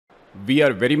We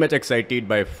are very much excited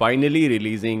by finally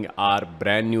releasing our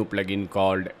brand new plugin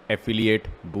called Affiliate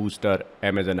Booster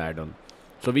Amazon add-on.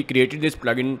 So we created this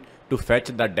plugin to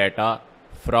fetch the data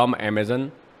from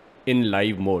Amazon in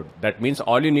live mode. That means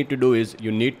all you need to do is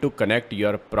you need to connect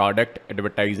your product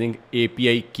advertising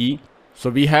API key. So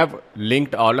we have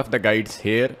linked all of the guides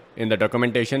here in the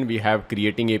documentation. We have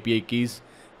creating API keys,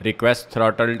 request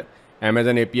throttled,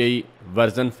 Amazon API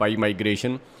version 5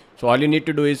 migration. So all you need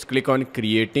to do is click on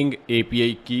creating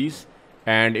API keys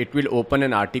and it will open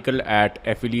an article at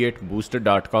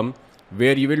affiliatebooster.com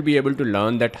where you will be able to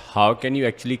learn that how can you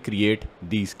actually create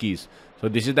these keys. So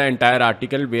this is the entire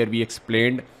article where we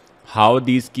explained how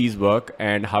these keys work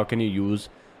and how can you use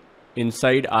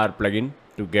inside our plugin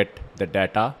to get the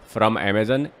data from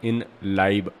Amazon in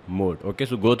live mode. Okay,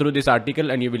 so go through this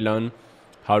article and you will learn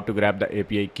how to grab the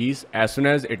API keys. As soon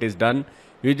as it is done,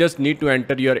 you just need to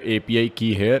enter your API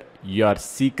key here, your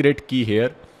secret key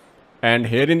here, and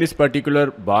here in this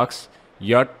particular box,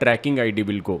 your tracking ID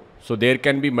will go. So there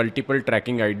can be multiple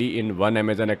tracking ID in one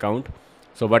Amazon account.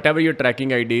 So whatever your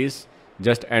tracking ID is,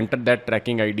 just enter that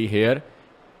tracking ID here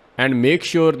and make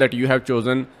sure that you have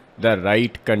chosen the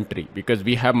right country because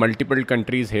we have multiple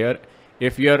countries here.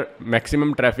 If your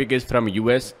maximum traffic is from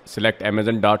US, select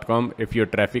amazon.com. If your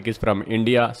traffic is from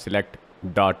India, select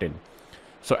 .in.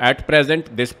 So at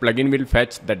present, this plugin will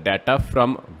fetch the data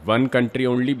from one country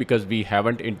only because we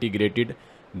haven't integrated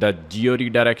the geo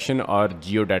redirection or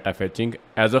geo data fetching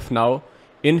as of now.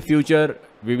 In future,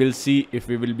 we will see if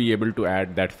we will be able to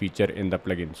add that feature in the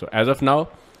plugin. So as of now,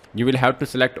 you will have to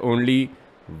select only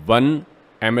one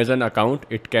Amazon account.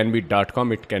 It can be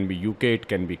 .com, it can be UK, it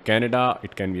can be Canada,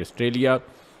 it can be Australia.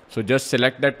 So just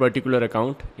select that particular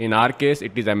account. In our case,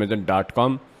 it is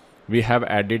amazon.com. We have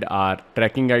added our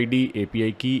tracking ID,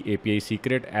 API key, API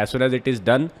secret. As soon as it is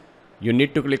done, you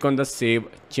need to click on the save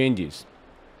changes.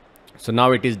 So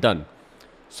now it is done.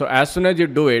 So as soon as you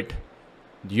do it,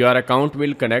 your account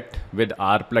will connect with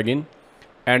our plugin.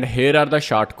 And here are the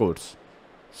shortcodes.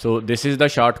 So this is the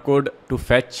shortcode to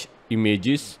fetch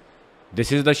images.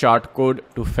 This is the shortcode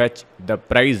to fetch the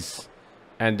price.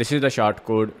 And this is the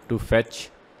shortcode to fetch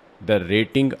the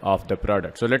rating of the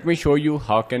product. So let me show you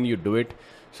how can you do it.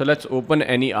 So let's open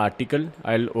any article.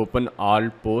 I'll open all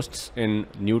posts in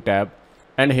new tab.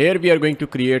 And here we are going to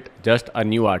create just a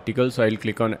new article. So I'll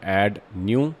click on add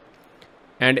new.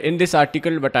 And in this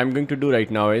article, what I'm going to do right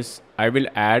now is I will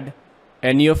add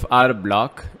any of our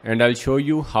block and I'll show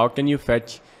you how can you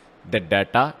fetch the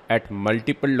data at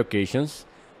multiple locations.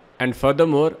 And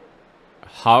furthermore,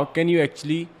 how can you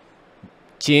actually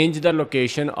change the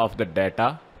location of the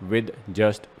data with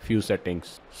just few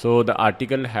settings. So the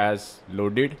article has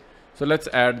loaded. So let's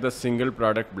add the single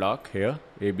product block here,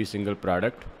 AB single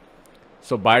product.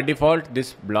 So by default,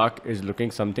 this block is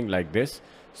looking something like this.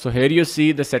 So here you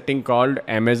see the setting called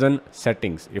Amazon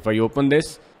settings. If I open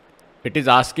this, it is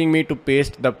asking me to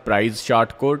paste the price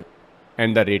shortcode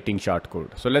and the rating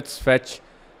shortcode. So let's fetch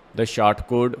the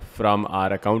shortcode from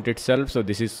our account itself. So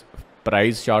this is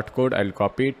price shortcode. I'll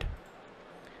copy it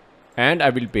and I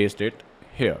will paste it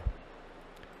here.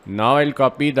 Now I'll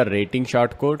copy the rating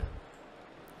shortcode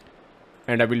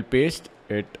and I will paste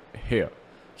it here.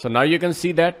 So now you can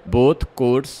see that both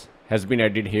codes has been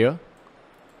added here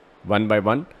one by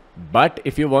one. But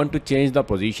if you want to change the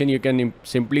position, you can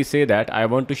simply say that I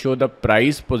want to show the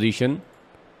price position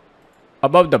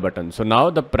above the button. So now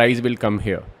the price will come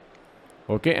here.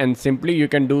 Okay, and simply you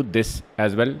can do this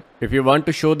as well. If you want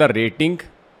to show the rating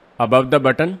above the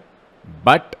button,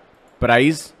 but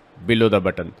price below the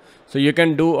button. So you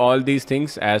can do all these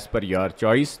things as per your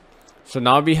choice. So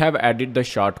now we have added the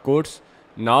shortcodes.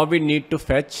 Now we need to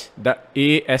fetch the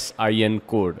ASIN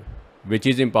code, which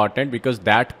is important because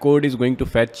that code is going to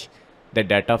fetch the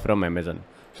data from Amazon.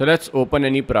 So let's open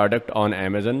any product on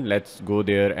Amazon. Let's go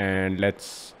there and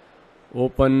let's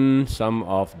open some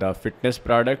of the fitness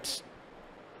products.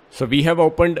 So we have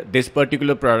opened this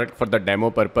particular product for the demo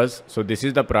purpose. So this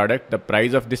is the product. The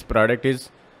price of this product is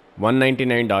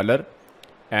 $199.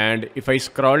 And if I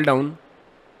scroll down,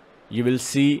 you will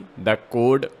see the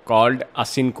code called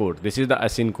ASIN code. This is the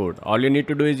ASIN code. All you need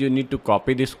to do is you need to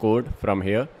copy this code from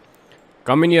here,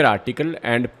 come in your article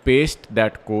and paste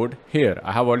that code here.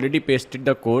 I have already pasted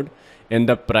the code in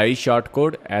the price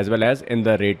shortcode as well as in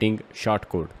the rating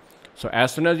shortcode. So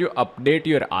as soon as you update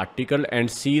your article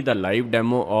and see the live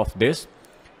demo of this,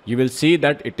 you will see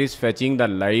that it is fetching the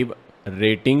live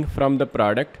rating from the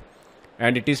product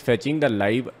and it is fetching the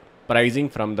live pricing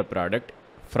from the product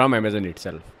from Amazon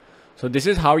itself. So this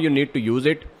is how you need to use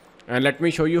it. And let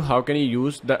me show you how can you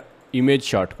use the image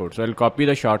shortcode. So I'll copy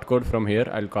the shortcode from here.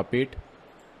 I'll copy it.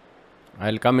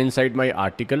 I'll come inside my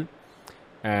article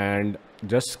and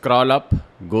just scroll up,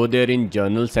 go there in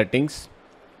journal settings,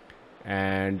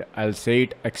 and I'll say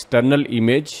it external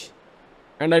image,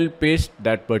 and I'll paste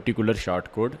that particular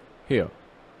shortcode here.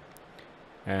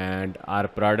 And our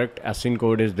product ASIN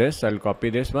code is this. I'll copy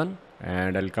this one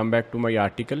and I'll come back to my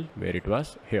article where it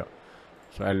was here.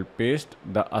 So I'll paste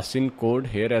the ASIN code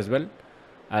here as well.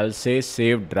 I'll say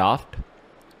save draft,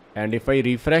 and if I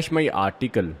refresh my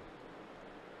article,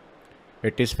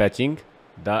 it is fetching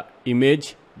the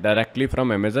image directly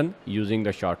from Amazon using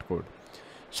the shortcode.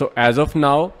 So as of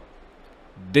now,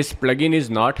 this plugin is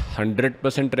not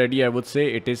 100% ready. I would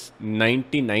say it is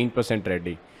 99%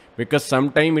 ready, because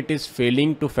sometime it is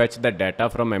failing to fetch the data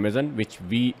from Amazon, which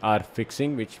we are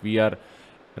fixing, which we are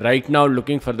right now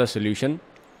looking for the solution.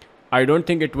 I don't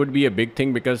think it would be a big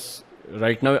thing, because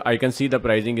right now I can see the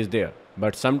pricing is there,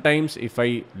 but sometimes if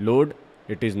I load,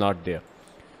 it is not there.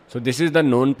 So this is the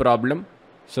known problem.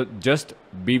 So just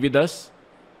be with us,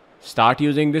 start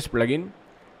using this plugin,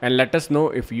 and let us know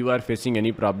if you are facing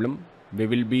any problem. We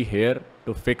will be here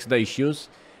to fix the issues.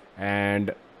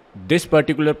 And this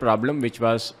particular problem, which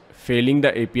was failing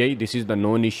the API, this is the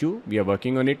known issue. We are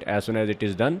working on it. As soon as it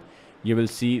is done, you will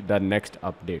see the next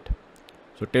update.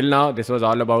 So till now, this was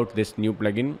all about this new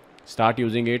plugin. Start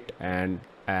using it and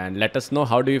let us know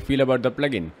how do you feel about the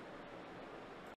plugin.